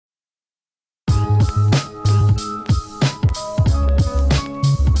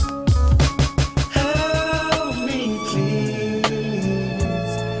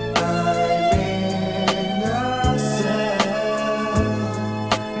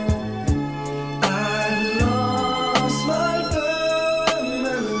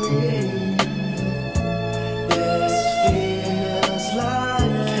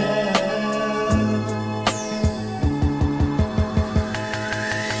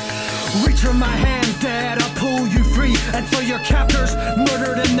Reach for my hand, Dad, I'll pull you free. And for your captors,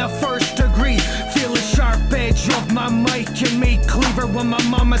 murdered in the first degree. Feel the sharp edge of my mic and meat cleaver. When my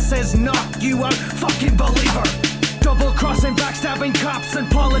mama says knock you out, fucking believe her. Double-crossing, backstabbing cops and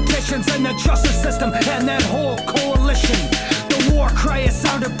politicians and the justice system and that whole coalition. The war cry is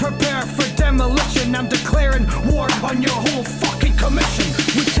sounded, prepare for demolition. I'm declaring war on your whole fucking commission.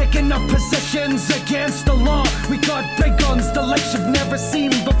 We're taking up positions against the law. We got big guns, the likes you've never seen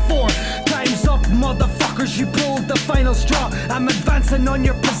before. Time's up, motherfuckers, you pulled the final straw. I'm advancing on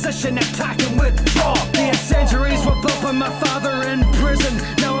your position, attack and withdraw. The incendiaries were built by my father in prison.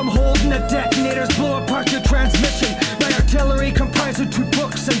 Now I'm holding the detonators, blow apart your transmission. My artillery comprised of 2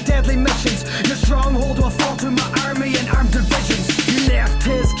 books and deadly missions. Your stronghold will fall to my army and armed divisions. You left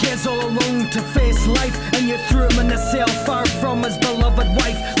his kids all alone to face life, and you threw him in a cell far from his beloved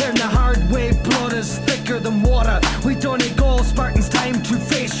wife. Learn the hard way, blood is thicker than water. We don't need gold Spartans, time to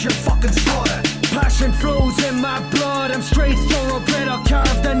face your fucking slaughter. Passion flows in my blood, I'm straight thoroughbred. I'll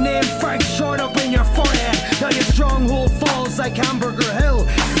carve the name Frank Shortt up in your forehead. Now your stronghold falls like Hamburger Hill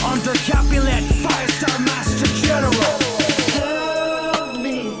under Capulet, five-star master general. Help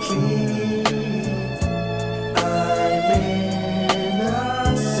me please, I'm in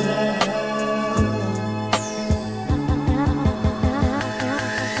a cell.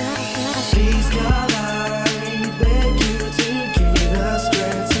 Please God, I beg you to give us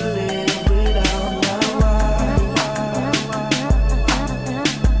strength to live without my wife.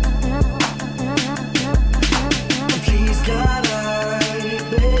 Please God, I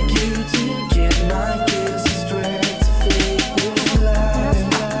beg you to give my gifts the strength to face this life.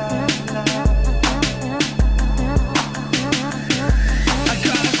 I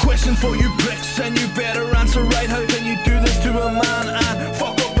got a question for you bricks, and you better answer right. How can you do this to a man and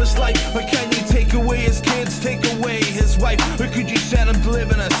fuck up his life? Or can you take away his kids, take away his wife? Or could you send him to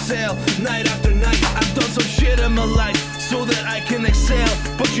live in a cell night after night? I've done some shit in my life so that I can excel,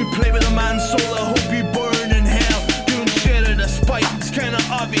 but you play with a man's soul, I hope you burn in hell. Doing shit out of spite, it's kinda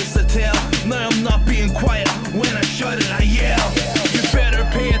obvious to tell. Now I'm not being quiet, when I shout it I yell. You better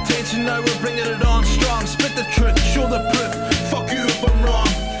pay attention, now we're bringing it on strong. Spit the truth, show the proof, fuck you if I'm wrong.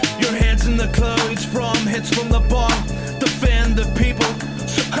 Your head's in the clouds from hits from the bomb. Defend the people,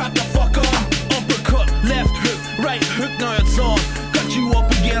 so clap the fuck on. Uppercut, left hook, right hook, now it's on. Got you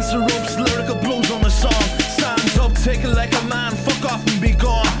up against the ropes, lyrical blows on the song. Stand up, take it like a man, fuck off and be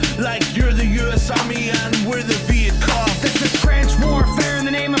gone. Like you're the US Army and we're the Viet Cong. This is trench warfare in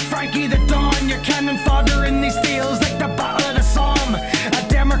the name of Frankie the Don. Your cannon fodder in these fields like the Ballad of the Somme. A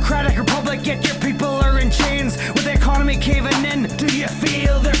democratic republic, yet your people are in chains. With the economy caving in, do you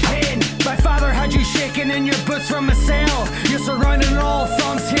feel their pain? My father had you shaking in your boots from a cell. You're surrounded on all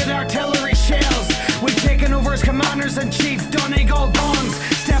fronts, hit artillery shells. We've taken over as commanders in chief, Donegal bonds.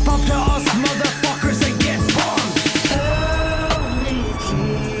 Step up to us, motherfuckers, and get bombed. Help me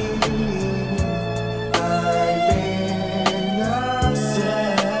please, I'm in a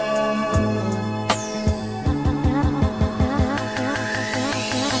cell.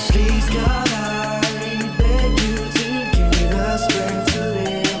 Please God, I beg you to give us strength to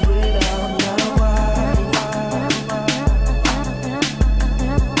live without my wife.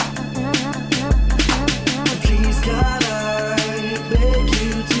 Please God, I beg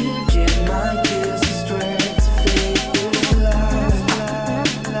you to